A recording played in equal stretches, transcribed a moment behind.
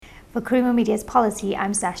For Kuruma Media's Policy,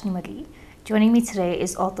 I'm Sashni Mudli. Joining me today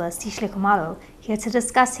is author Sihle Khumalo, here to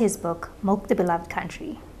discuss his book, Milk the Beloved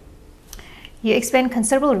Country. You expend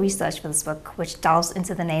considerable research for this book, which delves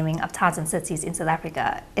into the naming of towns and cities in South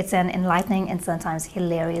Africa. It's an enlightening and sometimes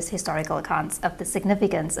hilarious historical account of the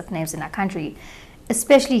significance of names in our country,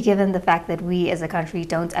 especially given the fact that we as a country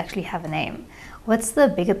don't actually have a name. What's the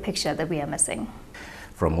bigger picture that we are missing?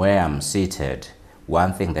 From where I'm seated,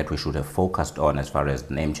 one thing that we should have focused on as far as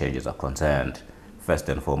name changes are concerned, first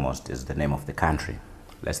and foremost, is the name of the country.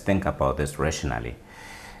 Let's think about this rationally.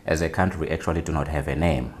 As a country, we actually do not have a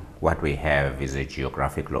name. What we have is a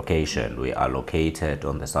geographic location. We are located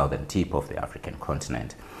on the southern tip of the African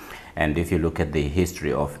continent. And if you look at the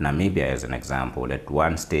history of Namibia as an example, at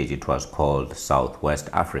one stage it was called Southwest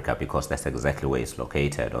Africa because that's exactly where it's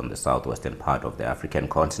located, on the southwestern part of the African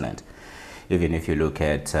continent. Even if you look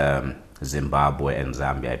at Zimbabwe and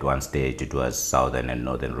Zambia, at one stage it was Southern and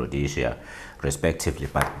Northern Rhodesia, respectively,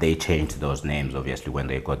 but they changed those names, obviously, when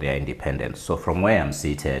they got their independence. So from where I'm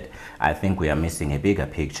seated, I think we are missing a bigger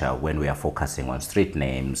picture when we are focusing on street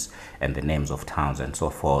names and the names of towns and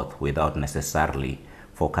so forth, without necessarily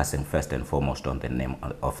focusing first and foremost on the name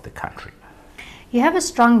of the country. You have a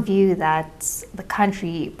strong view that the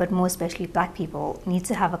country, but more especially black people, need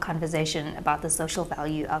to have a conversation about the social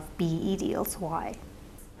value of BEE deals. Why?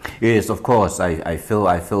 Yes, of course, I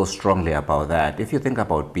feel strongly about that. If you think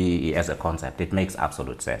about BEE as a concept, it makes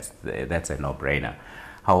absolute sense. That's a no-brainer.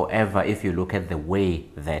 However, if you look at the way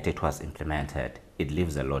that it was implemented, it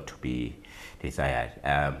leaves a lot to be desired.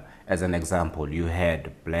 As an example, you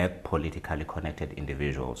had black politically connected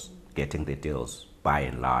individuals getting the deals by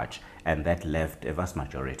and large, and that left a vast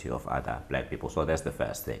majority of other black people. So that's the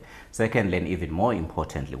first thing. Secondly, and even more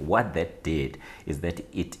importantly, what that did is that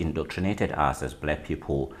it indoctrinated us as black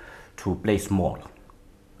people to play small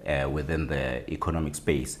within the economic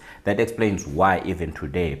space. That explains why even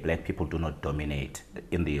today black people do not dominate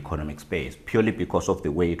in the economic space, purely because of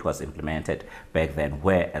the way it was implemented back then,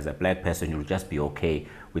 where as a black person you'll just be okay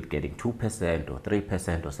with getting 2% or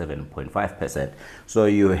 3% or 7.5%. So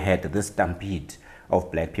you had this stampede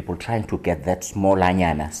of black people trying to get that small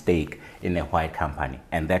anyana stake in a white company.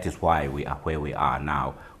 And that is why we are where we are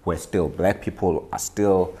now, where still black people are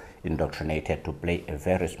still indoctrinated to play a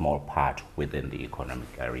very small part within the economic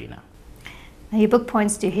arena. Now, your book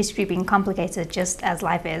points to history being complicated just as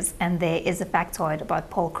life is, and there is a factoid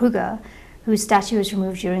about Paul Kruger, whose statue was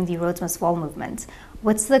removed during the Rhodes Must Fall movement.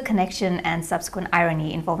 What's the connection and subsequent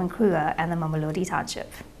irony involving Kruger and the Mamelodi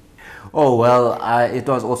township? Oh, well, it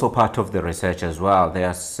was also part of the research as well. There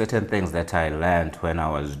are certain things that I learned when I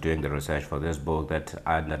was doing the research for this book that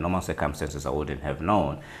under normal circumstances I wouldn't have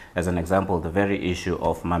known. As an example, the very issue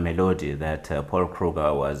of Mamelodi, that Paul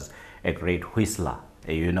Kruger was a great whistler,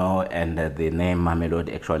 and the name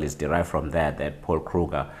Mamelodi actually is derived from that Paul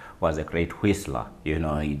Kruger was a great whistler.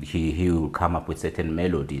 He would come up with certain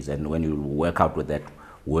melodies, and when you work out with that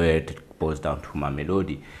word, it boils down to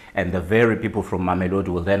Mamelodi. And the very people from Mamelodi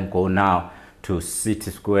will then go now to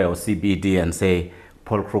City Square or CBD and say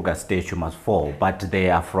Paul Kruger's statue must fall, but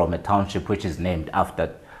they are from a township which is named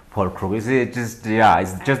after Paul Kruger. It's just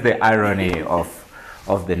the irony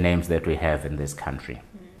of the names that we have in this country.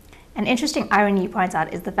 An interesting irony you point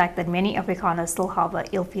out is the fact that many Afrikaners still harbor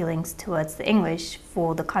ill feelings towards the English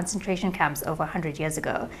for the concentration camps over 100 years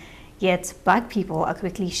ago. Yet black people are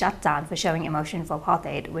quickly shut down for showing emotion for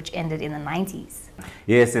apartheid, which ended in the 90s.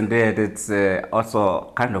 Yes, indeed. It's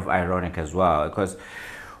also kind of ironic as well, because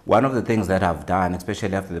one of the things that I've done,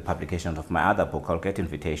 especially after the publication of my other book, I'll get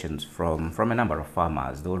invitations from a number of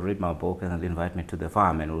farmers. They'll read my book and they'll invite me to the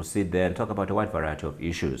farm, and we'll sit there and talk about a wide variety of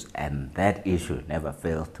issues. And that issue never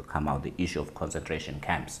fails to come out, the issue of concentration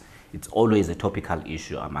camps. It's always a topical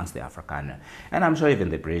issue amongst the Afrikaner. And I'm sure even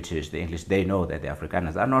the British, the English, they know that the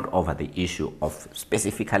Afrikaners are not over the issue of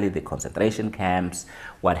specifically the concentration camps,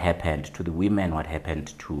 what happened to the women, what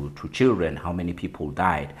happened to children, how many people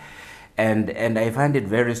died. And I find it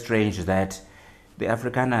very strange that the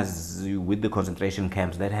Afrikaners with the concentration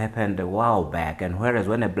camps, that happened a while back, and whereas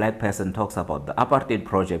when a black person talks about the apartheid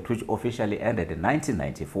project, which officially ended in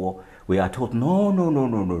 1994, we are told, no.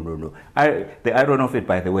 The irony of it,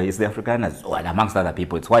 by the way, is the Afrikaners, and amongst other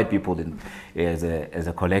people, it's white people as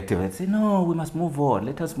a collective, they say, no, we must move on,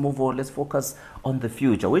 let us move on, let's focus on the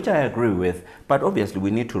future, which I agree with, but obviously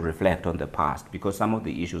we need to reflect on the past, because some of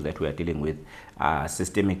the issues that we are dealing with are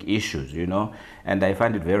systemic issues, and I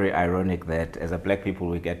find it very ironic that as a black people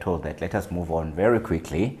we get told that let us move on very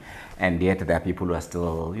quickly, and yet there are people who are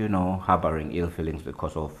still, harboring ill feelings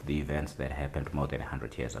because of the events that happened more than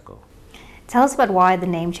 100 years ago. Tell us about why the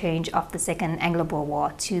name change of the Second Anglo-Boer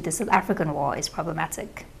War to the South African War is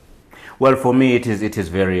problematic. Well, for me, it is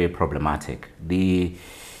very problematic. The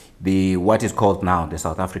what is called now the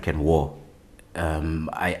South African War.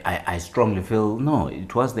 I strongly feel no,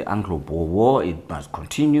 it was the Anglo-Boer War. It must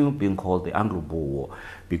continue being called the Anglo-Boer War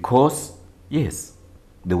because yes,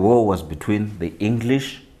 the war was between the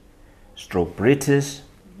English, stroke British,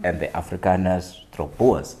 and the Afrikaners, stroke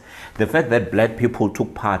Boers. The fact that black people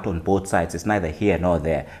took part on both sides is neither here nor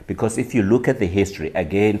there, because if you look at the history,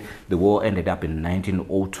 again, the war ended up in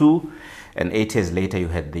 1902, and 8 years later you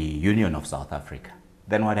had the Union of South Africa.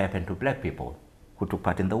 Then what happened to black people who took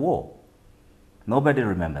part in the war? Nobody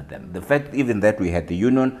remembered them. The fact even that we had the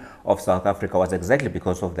Union of South Africa was exactly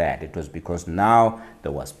because of that. It was because now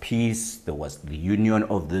there was peace, there was the union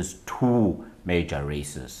of these two major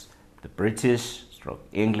races, the British, stroke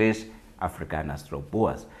English, Afrikaners, stroke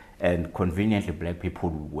Boers. And conveniently, black people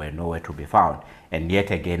were nowhere to be found. And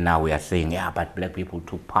yet again, now we are saying, yeah, but black people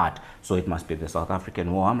took part, so it must be the South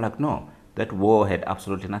African War. I'm like, no, that war had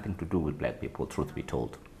absolutely nothing to do with black people, truth be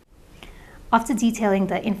told. After detailing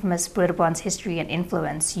the infamous Broederbond's history and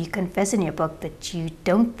influence, you confess in your book that you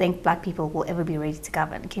don't think black people will ever be ready to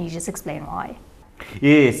govern. Can you just explain why?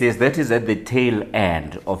 Yes, that is at the tail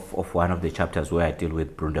end of one of the chapters where I deal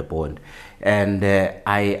with Broederbond. And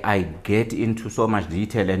I get into so much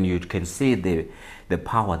detail, and you can see the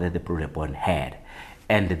power that the Broederbond had.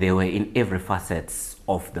 And they were in every facet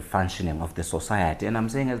of the functioning of the society. And I'm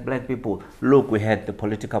saying as black people, look, we had the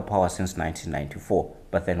political power since 1994,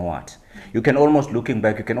 but then what? You can almost, looking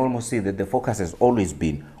back, you can almost see that the focus has always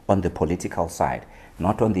been on the political side,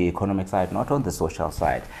 not on the economic side, not on the social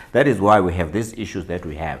side. That is why we have these issues that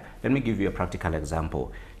we have. Let me give you a practical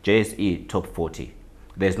example. JSE Top 40.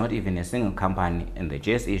 There's not even a single company in the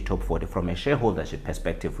JSE Top 40 from a shareholdership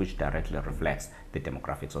perspective which directly reflects the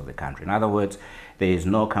demographics of the country. In other words, there is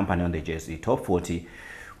no company on the JSE Top 40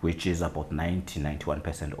 which is about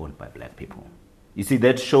 91% owned by black people. You see,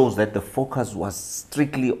 that shows that the focus was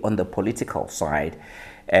strictly on the political side,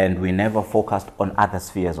 and we never focused on other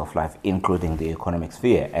spheres of life, including the economic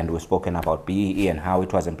sphere. And we've spoken about BEE and how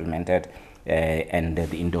it was implemented and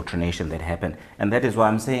the indoctrination that happened. And that is why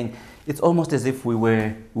I'm saying it's almost as if we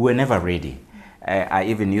were never ready. I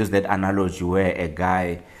even use that analogy where a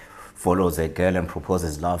guy follows a girl and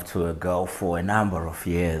proposes love to a girl for a number of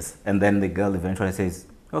years. And then the girl eventually says,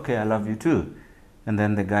 okay, I love you too. And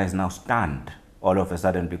then the guy is now stunned all of a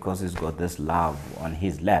sudden because he's got this love on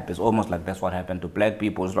his lap. It's almost like that's what happened to black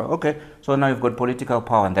people. It's like, okay, so now you've got political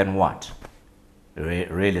power, and then what?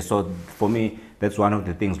 Really? So for me, that's one of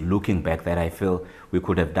the things looking back that I feel we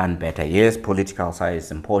could have done better. Yes, political side is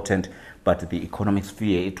important, but the economic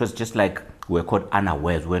sphere, it was just like we're caught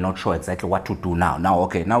unawares. We're not sure exactly what to do now. Now,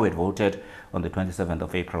 okay, now we voted on the 27th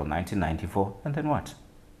of April, 1994, and then what?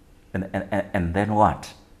 And then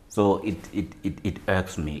what? So it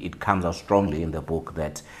irks me. It comes out strongly in the book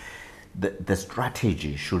that the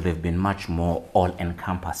strategy should have been much more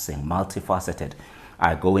all-encompassing, multifaceted.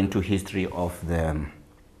 I go into history of the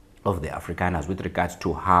Afrikaners with regards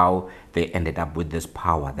to how they ended up with this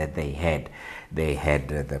power that they had. They had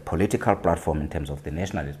the political platform in terms of the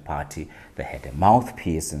Nationalist Party. They had a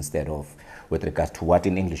mouthpiece instead of, with regards to what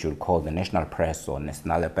in English you would call the national press or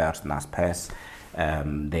nationale pers, NASPERS.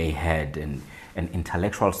 They had an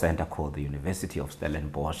intellectual center called the University of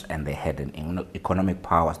Stellenbosch, and they had an economic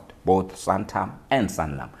power, both Santam and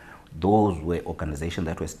Sanlam. Those were organizations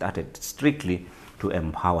that were started strictly to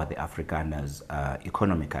empower the Afrikaners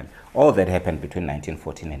economically. All that happened between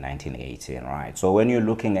 1914 and 1918, right? So when you're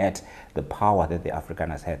looking at the power that the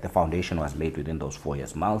Afrikaners had, the foundation was laid within those 4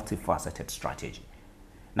 years, multifaceted strategy.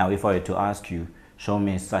 Now, if I were to ask you, show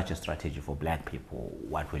me such a strategy for black people,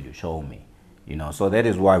 what will you show me? You know, so that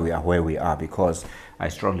is why we are where we are, because I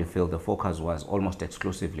strongly feel the focus was almost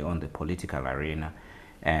exclusively on the political arena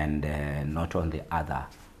and not on the other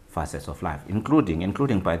facets of life,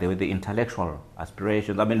 including, by the way, the intellectual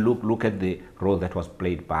aspirations. I mean, look at the role that was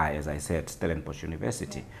played by, as I said, Stellenbosch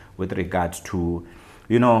University with regards to,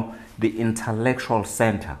 you know, the intellectual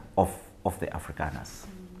center of the Afrikaners.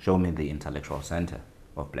 Show me the intellectual center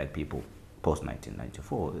of black people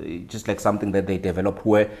post-1994. Just like something that they developed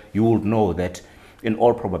where you will know that in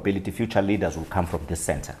all probability future leaders will come from this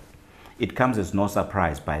center. It comes as no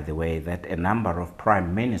surprise, by the way, that a number of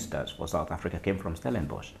prime ministers for South Africa came from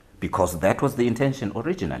Stellenbosch, because that was the intention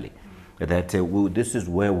originally, that this is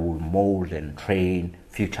where we'll mold and train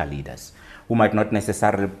future leaders who might not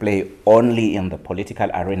necessarily play only in the political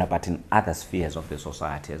arena, but in other spheres of the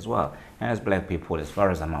society as well. And as black people, as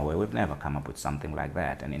far as I'm aware, we've never come up with something like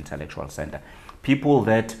that, an intellectual center. People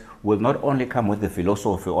that will not only come with the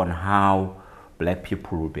philosophy on how black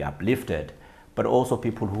people will be uplifted, but but also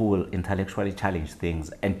people who will intellectually challenge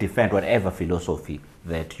things and defend whatever philosophy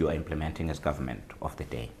that you are implementing as government of the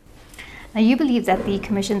day. Now, you believe that the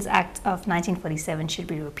Commissions Act of 1947 should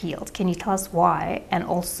be repealed. Can you tell us why, and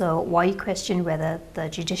also why you question whether the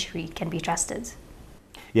judiciary can be trusted?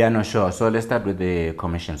 Yeah, no, sure. So let's start with the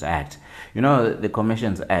Commissions Act. You know, the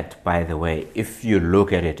Commissions Act, by the way, if you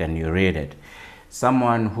look at it and you read it,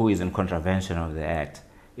 someone who is in contravention of the Act,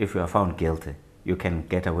 if you are found guilty, you can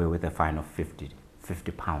get away with a fine of 50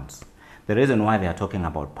 pounds. The reason why they are talking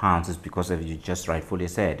about pounds is because, as you just rightfully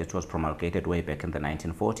said, it was promulgated way back in the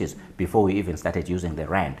 1940s, before we even started using the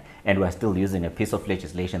rand. And we're still using a piece of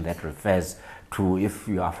legislation that refers to, if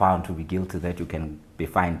you are found to be guilty, that you can be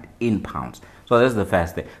fined in pounds. So that's the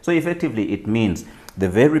first thing. So effectively, it means the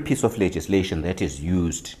very piece of legislation that is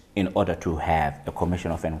used in order to have a commission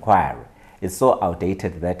of inquiry is so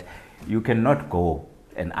outdated that you cannot go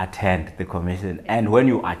and attend the commission, and when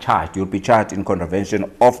you are charged, you'll be charged in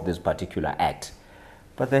contravention of this particular act.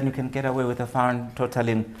 But then you can get away with a fine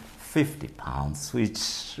totaling 50 pounds,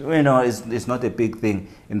 which, you know, is not a big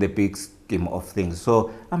thing in the big scheme of things.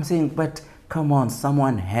 So I'm saying, but come on,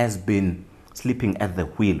 someone has been sleeping at the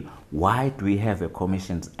wheel. Why do we have a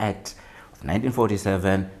Commissions Act of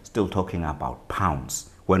 1947 still talking about pounds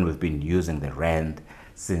when we've been using the rand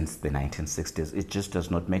since the 1960s? It just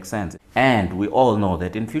does not make sense. And we all know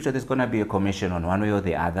that in future there's going to be a commission on one way or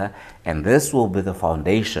the other, and this will be the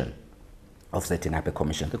foundation of setting up a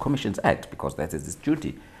commission, the Commissions Act, because that is its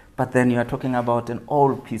duty. But then you are talking about an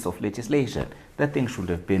old piece of legislation. That thing should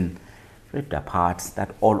have been ripped apart,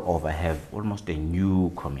 start all over, have almost a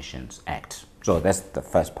new Commissions Act. So that's the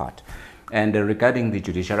first part. And regarding the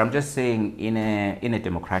judiciary, I'm just saying, in a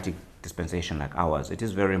democratic dispensation like ours, it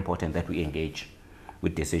is very important that we engage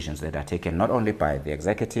with decisions that are taken not only by the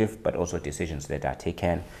executive, but also decisions that are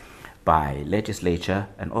taken by legislature,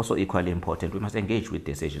 and also equally important, we must engage with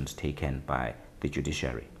decisions taken by the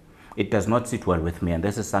judiciary. It does not sit well with me, and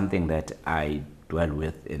this is something that I dwell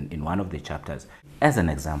with in one of the chapters. As an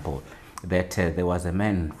example, that there was a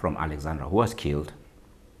man from Alexandra who was killed,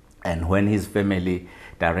 and when his family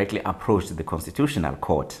directly approached the Constitutional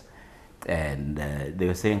Court, and they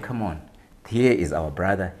were saying, come on, here is our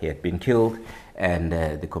brother, he had been killed, and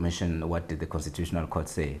the commission, what did the Constitutional Court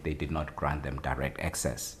say? They did not grant them direct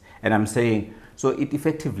access. And I'm saying, so it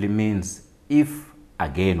effectively means, if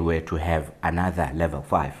again we're to have another level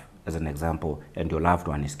 5, as an example, and your loved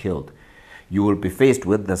one is killed, you will be faced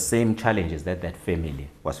with the same challenges that that family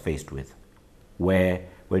was faced with, where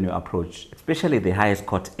when you approach, especially the highest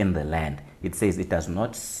court in the land, it says it does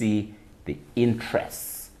not see the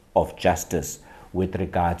interests of justice with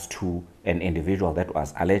regards to an individual that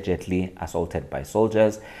was allegedly assaulted by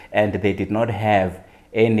soldiers, and they did not have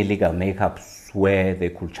any legal makeups where they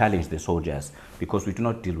could challenge the soldiers, because we do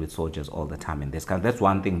not deal with soldiers all the time in this country. That's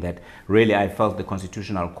one thing that really I felt the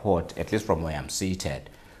Constitutional Court, at least from where I'm seated,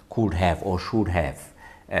 could have or should have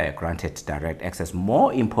granted direct access.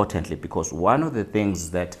 More importantly, because one of the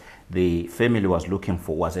things that the family was looking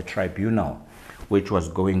for was a tribunal which was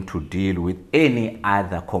going to deal with any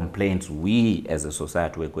other complaints we as a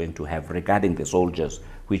society were going to have regarding the soldiers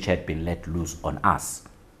which had been let loose on us.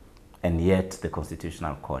 And yet the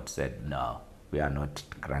Constitutional Court said, no, we are not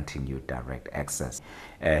granting you direct access.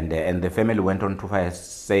 And the family went on to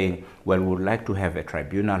saying, well, we would like to have a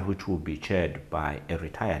tribunal which will be chaired by a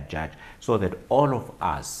retired judge, so that all of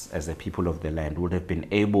us as the people of the land would have been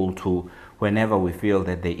able to, whenever we feel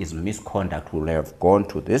that there is misconduct, we'll have gone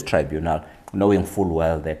to this tribunal, knowing full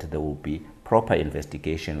well that there will be proper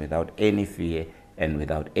investigation without any fear and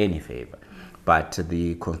without any favor. But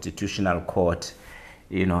the Constitutional Court,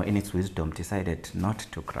 you know, in its wisdom, decided not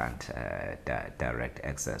to grant direct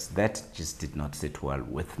access. That just did not sit well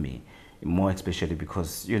with me, more especially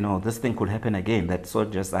because, you know, this thing could happen again, that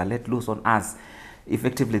soldiers are let loose on us.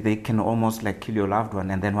 Effectively, they can almost like kill your loved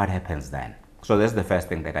one, and then what happens then? So that's the first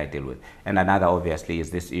thing that I deal with. And another, obviously,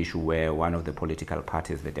 is this issue where one of the political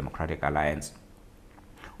parties, the Democratic Alliance,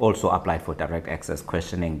 also applied for direct access,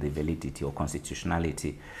 questioning the validity or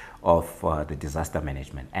constitutionality of the Disaster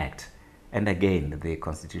Management Act. And again, the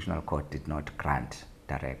Constitutional Court did not grant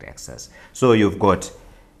direct access. So you've got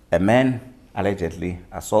a man allegedly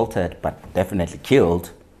assaulted, but definitely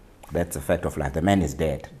killed. That's a fact of life. The man is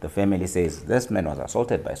dead. The family says, this man was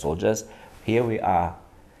assaulted by soldiers. Here we are.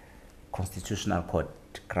 Constitutional Court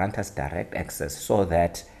grant us direct access so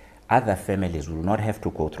that other families will not have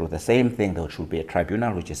to go through the same thing. There should be a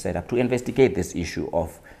tribunal which is set up to investigate this issue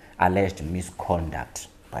of alleged misconduct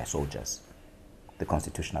by soldiers. The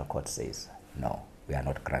Constitutional Court says, no, we are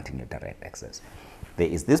not granting you direct access. There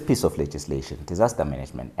is this piece of legislation, Disaster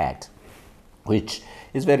Management Act, which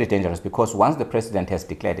is very dangerous because once the president has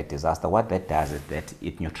declared a disaster, what that does is that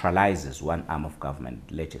it neutralizes one arm of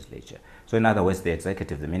government, legislature. So in other words, the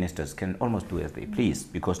executive, the ministers can almost do as they please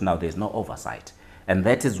because now there's no oversight. And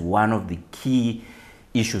that is one of the key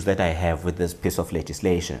issues that I have with this piece of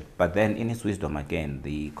legislation. But then in its wisdom again,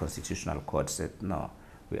 the Constitutional Court said, no,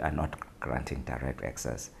 we are not granting direct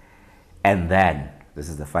access. And then, this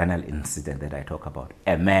is the final incident that I talk about,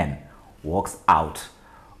 a man walks out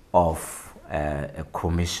of a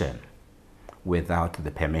commission without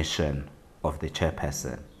the permission of the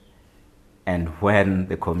chairperson. And when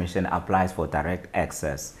the commission applies for direct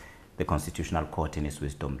access, the Constitutional Court in its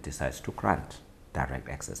wisdom decides to grant direct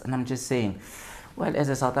access. And I'm just saying, well, as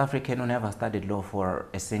a South African who never studied law for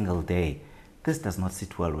a single day, this does not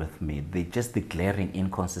sit well with me. Just the glaring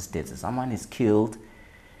inconsistency. Someone is killed,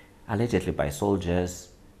 allegedly by soldiers,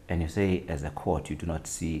 and you say, as a court, you do not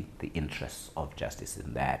see the interests of justice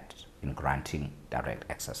in that, in granting direct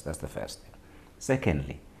access. That's the first thing.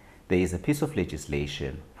 Secondly, there is a piece of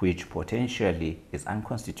legislation which potentially is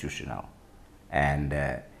unconstitutional,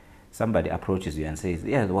 and somebody approaches you and says,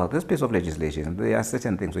 yeah, well, this piece of legislation, there are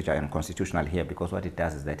certain things which are unconstitutional here because what it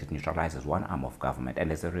does is that it neutralizes one arm of government,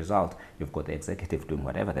 and as a result, you've got the executive doing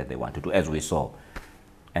whatever that they want to do, as we saw.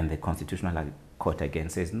 And the Constitutional Court again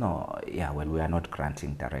says, no, yeah, well, we are not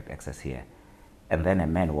granting direct access here. And then a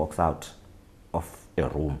man walks out of a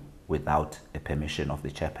room without a permission of the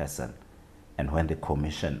chairperson. And when the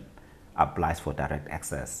commission applies for direct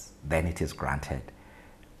access, then it is granted.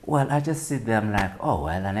 Well, I just sit there, I'm like, oh,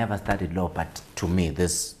 well, I never studied law, but to me,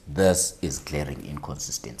 this is glaring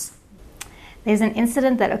inconsistency. There's an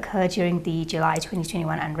incident that occurred during the July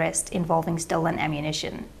 2021 unrest involving stolen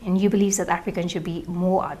ammunition, and you believe South Africans should be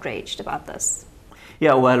more outraged about this.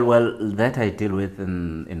 Yeah, well, that I deal with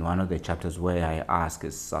in one of the chapters where I ask,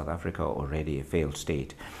 is South Africa already a failed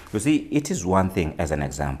state? You see, it is one thing, as an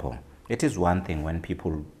example, it is one thing when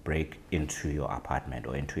people break into your apartment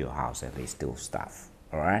or into your house and they steal stuff,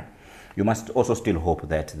 all right? You must also still hope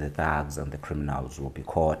that the thugs and the criminals will be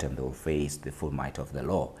caught and they'll face the full might of the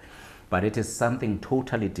law. But it is something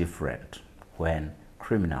totally different when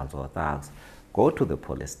criminals or thugs go to the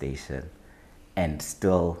police station and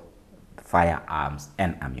steal firearms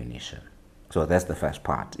and ammunition. So that's the first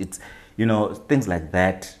part. It's, things like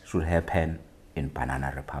that should happen in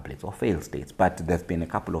banana republics or failed states. But there's been a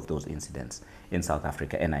couple of those incidents in South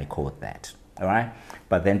Africa, and I quote that. All right.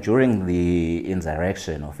 But then during the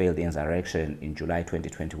insurrection or failed insurrection in July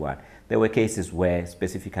 2021, there were cases where,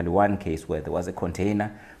 specifically one case where there was a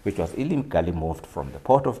container which was illegally moved from the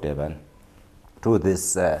port of Durban to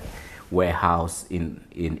this warehouse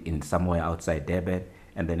in somewhere outside Durban,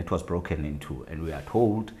 and then it was broken into. And we are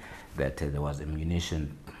told that there was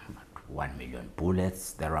ammunition, 1 million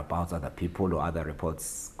bullets, thereabouts. Other people or other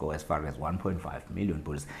reports go as far as 1.5 million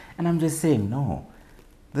bullets. And I'm just saying, no.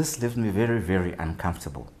 This leaves me very, very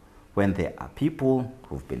uncomfortable when there are people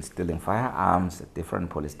who've been stealing firearms at different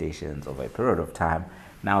police stations over a period of time.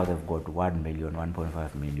 Now they've got 1 million,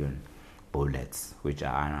 1.5 million bullets, which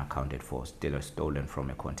are unaccounted for, still stolen from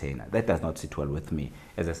a container. That does not sit well with me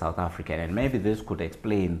as a South African. And maybe this could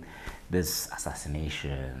explain this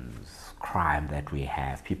assassinations, crime that we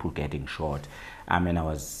have, people getting shot. I mean, I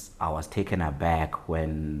was taken aback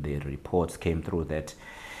when the reports came through that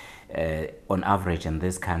on average in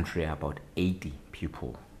this country, about 80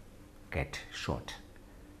 people get shot,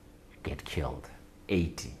 get killed.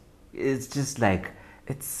 80. It's just like,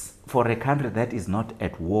 it's for a country that is not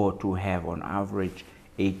at war to have on average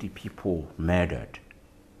 80 people murdered.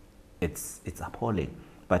 It's appalling.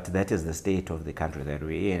 But that is the state of the country that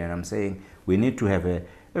we're in. And I'm saying we need to have a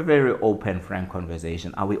very open, frank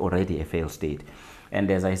conversation. Are we already a failed state? And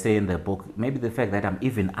as I say in the book, maybe the fact that I'm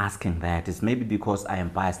even asking that is maybe because I am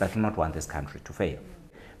biased. I do not want this country to fail.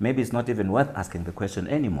 Maybe it's not even worth asking the question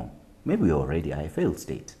anymore. Maybe we already are a failed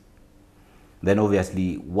state. Then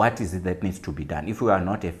obviously, what is it that needs to be done? If we are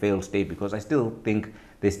not a failed state, because I still think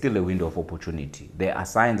there's still a window of opportunity. There are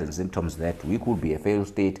signs and symptoms that we could be a failed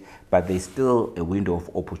state, but there's still a window of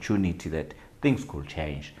opportunity that things could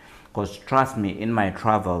change. Because trust me, in my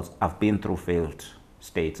travels, I've been through failed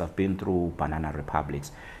states, I've been through banana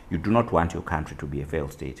republics. You do not want your country to be a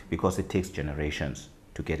failed state because it takes generations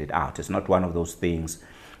to get it out. It's not one of those things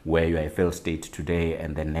where you're a failed state today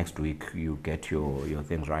and then next week you get your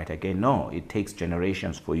things right again. No, it takes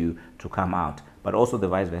generations for you to come out. But also the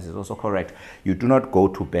vice versa is also correct. You do not go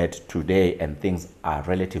to bed today and things are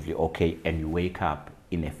relatively okay and you wake up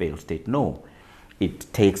in a failed state. No,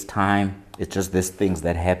 it takes time. It's just these things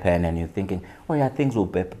that happen and you're thinking, oh yeah, things will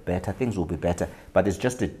be better, things will be better. But it's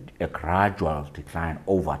just a gradual decline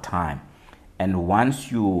over time. And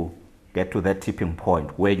once you get to that tipping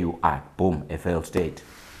point where you are, boom, a failed state,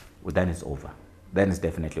 well, then it's over. Then it's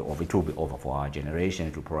definitely over. It will be over for our generation.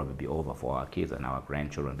 It will probably be over for our kids and our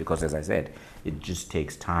grandchildren, because, as I said, it just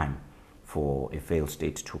takes time for a failed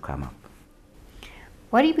state to come up.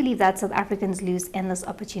 Why do you believe that South Africans lose endless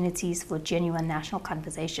opportunities for genuine national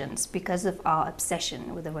conversations because of our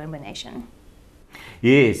obsession with the Rainbow Nation?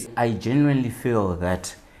 Yes, I genuinely feel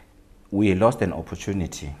that we lost an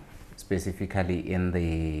opportunity, specifically in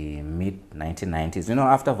the mid-1990s.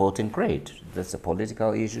 After voting, great, that's a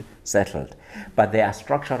political issue, settled. But there are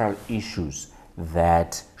structural issues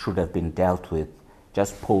that should have been dealt with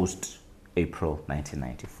just post-April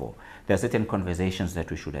 1994. There are certain conversations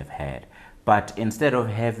that we should have had. But instead of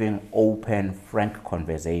having open, frank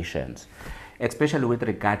conversations, especially with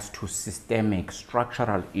regards to systemic,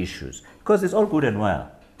 structural issues, because it's all good and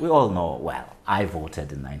well. We all know, well, I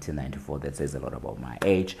voted in 1994. That says a lot about my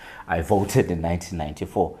age. I voted in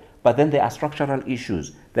 1994. But then there are structural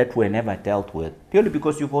issues that were never dealt with, purely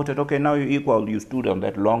because you voted, okay, now you're equal, you stood on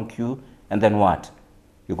that long queue, and then what?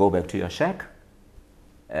 You go back to your shack,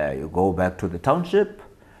 you go back to the township,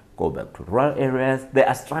 go back to rural areas. There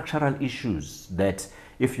are structural issues that,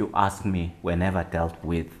 if you ask me, were never dealt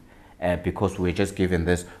with because we're just given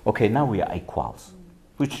this, okay, now we are equals,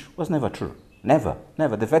 which was never true. Never.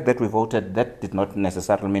 The fact that we voted, that did not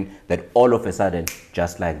necessarily mean that all of a sudden,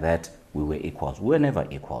 just like that, we were equals. We were never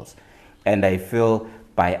equals. And I feel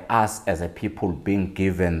by us as a people being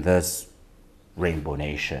given this Rainbow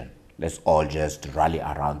Nation, let's all just rally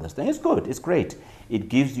around this thing. It's good. It's great. It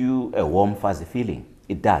gives you a warm, fuzzy feeling.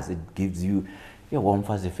 It does. It gives you a warm,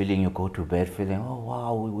 fuzzy feeling. You go to bed feeling, oh,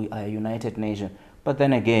 wow, we are a united nation. But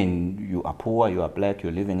then again, you are poor, you are black,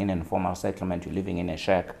 you're living in an informal settlement, you're living in a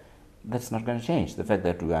shack. That's not going to change. The fact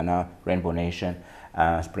that we are now Rainbow Nation,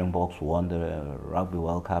 Springboks won the Rugby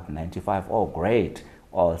World Cup in 95. Oh, great.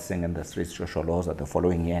 All singing the streets Shosholoza the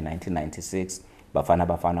following year, 1996.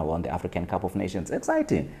 Bafana won the African Cup of Nations.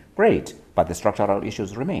 Exciting. Great. But the structural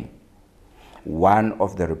issues remain. One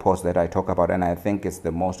of the reports that I talk about, and I think it's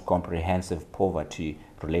the most comprehensive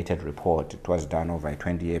poverty-related report, it was done over a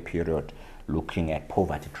 20-year period looking at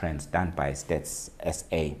poverty trends done by Stats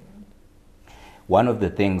SA. One of the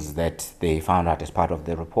things that they found out as part of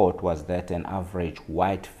the report was that an average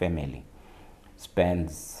white family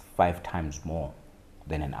spends 5 times more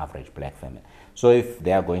than an average black family. So if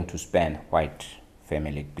they are going to spend, white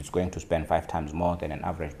family is going to spend 5 times more than an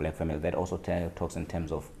average black family, that also talks in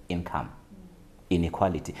terms of income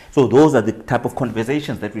inequality. So those are the type of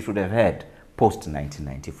conversations that we should have had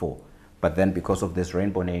post-1994. But then because of this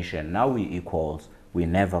Rainbow Nation, now we equals, we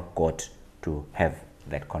never got to have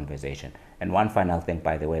that conversation. And one final thing,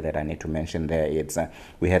 by the way, that I need to mention there, it's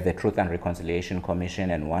we have the Truth and Reconciliation Commission,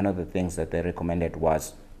 and one of the things that they recommended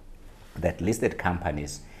was that listed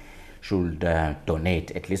companies should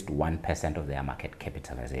donate at least 1% of their market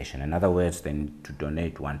capitalization. In other words, they need to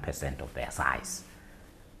donate 1% of their size.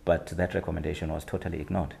 But that recommendation was totally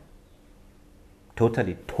ignored.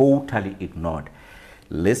 Totally ignored.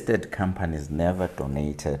 Listed companies never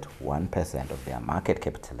donated 1% of their market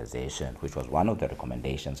capitalization, which was one of the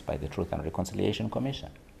recommendations by the Truth and Reconciliation Commission.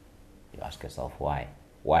 You ask yourself why?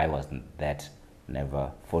 Why wasn't that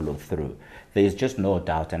never followed through? There is just no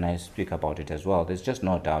doubt, and I speak about it as well, there's just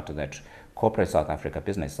no doubt that corporate South Africa,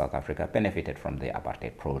 business South Africa benefited from the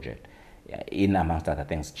apartheid project, in amongst other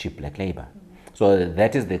things, cheap black labor. So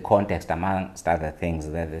that is the context, amongst other things,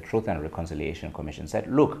 that the Truth and Reconciliation Commission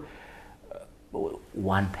said, look,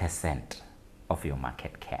 1% of your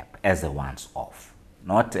market cap as a once-off,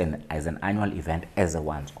 not as an annual event, as a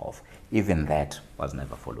once-off. Even that was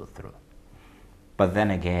never followed through. But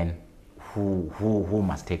then again, who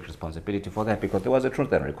must take responsibility for that? Because there was a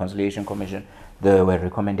Truth and Reconciliation Commission, there were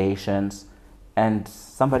recommendations, and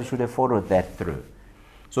somebody should have followed that through.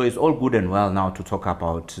 So it's all good and well now to talk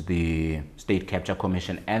about the State Capture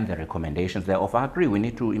Commission and the recommendations thereof. I agree, we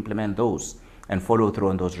need to implement those and follow through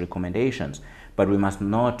on those recommendations. But we must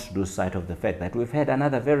not lose sight of the fact that we've had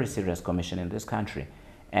another very serious commission in this country.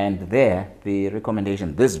 And there, the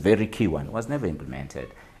recommendation, this very key one, was never implemented.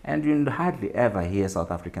 And you hardly ever hear South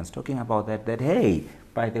Africans talking about that, hey,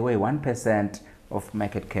 by the way, 1% of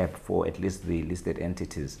market cap for at least the listed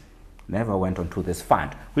entities never went onto this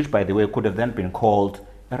fund, which, by the way, could have then been called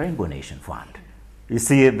a Rainbow Nation Fund. You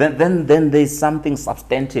see, then there's something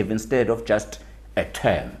substantive instead of just a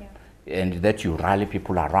term. Yeah. And that you rally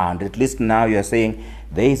people around. At least now you're saying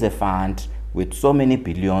there is a fund with so many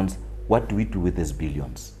billions. What do we do with these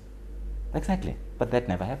billions? Exactly. But that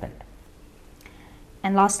never happened.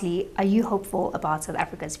 And lastly, are you hopeful about South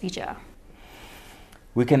Africa's future?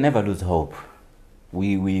 We can never lose hope.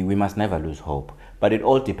 we must never lose hope. But it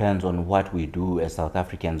all depends on what we do as South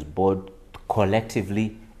Africans, both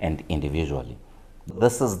collectively and individually.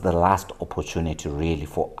 This is the last opportunity really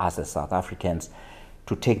for us as South Africans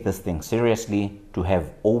to take this thing seriously, to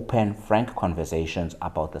have open, frank conversations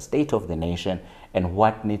about the state of the nation and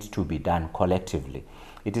what needs to be done collectively.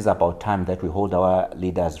 It is about time that we hold our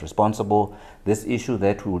leaders responsible. This issue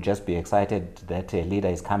that we will just be excited that a leader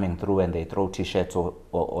is coming through and they throw t-shirts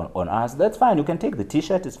on us, that's fine. You can take the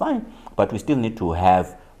t-shirt, it's fine. But we still need to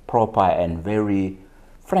have proper and very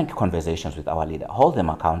frank conversations with our leader. Hold them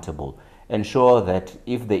accountable. Ensure that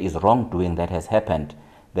if there is wrongdoing that has happened,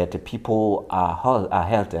 that the people are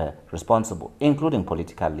held responsible, including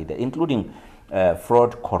political leaders, including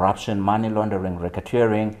fraud, corruption, money laundering,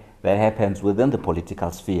 racketeering that happens within the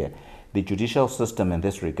political sphere. The judicial system in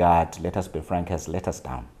this regard, let us be frank, has let us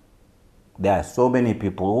down. There are so many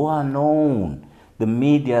people who are known. The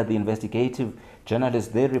media, the investigative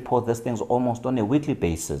journalists, they report these things almost on a weekly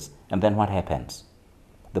basis. And then what happens?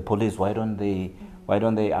 The police, why don't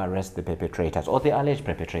they arrest the perpetrators or the alleged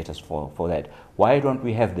perpetrators for that? Why don't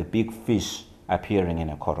we have the big fish appearing in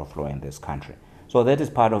a court of law in this country? So that is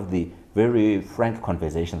part of the very frank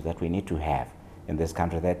conversations that we need to have in this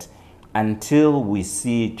country, that until we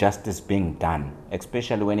see justice being done,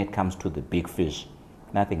 especially when it comes to the big fish,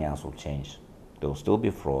 nothing else will change. There will still be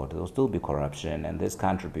fraud, there will still be corruption, and this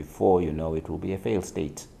country, before you know it, will be a failed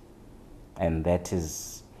state. And that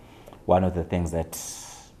is one of the things that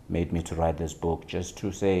made me to write this book, just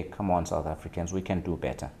to say, come on, South Africans, we can do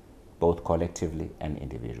better, both collectively and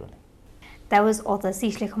individually. That was author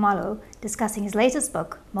Sihle Khumalo discussing his latest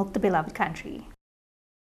book, Milk the Beloved Country.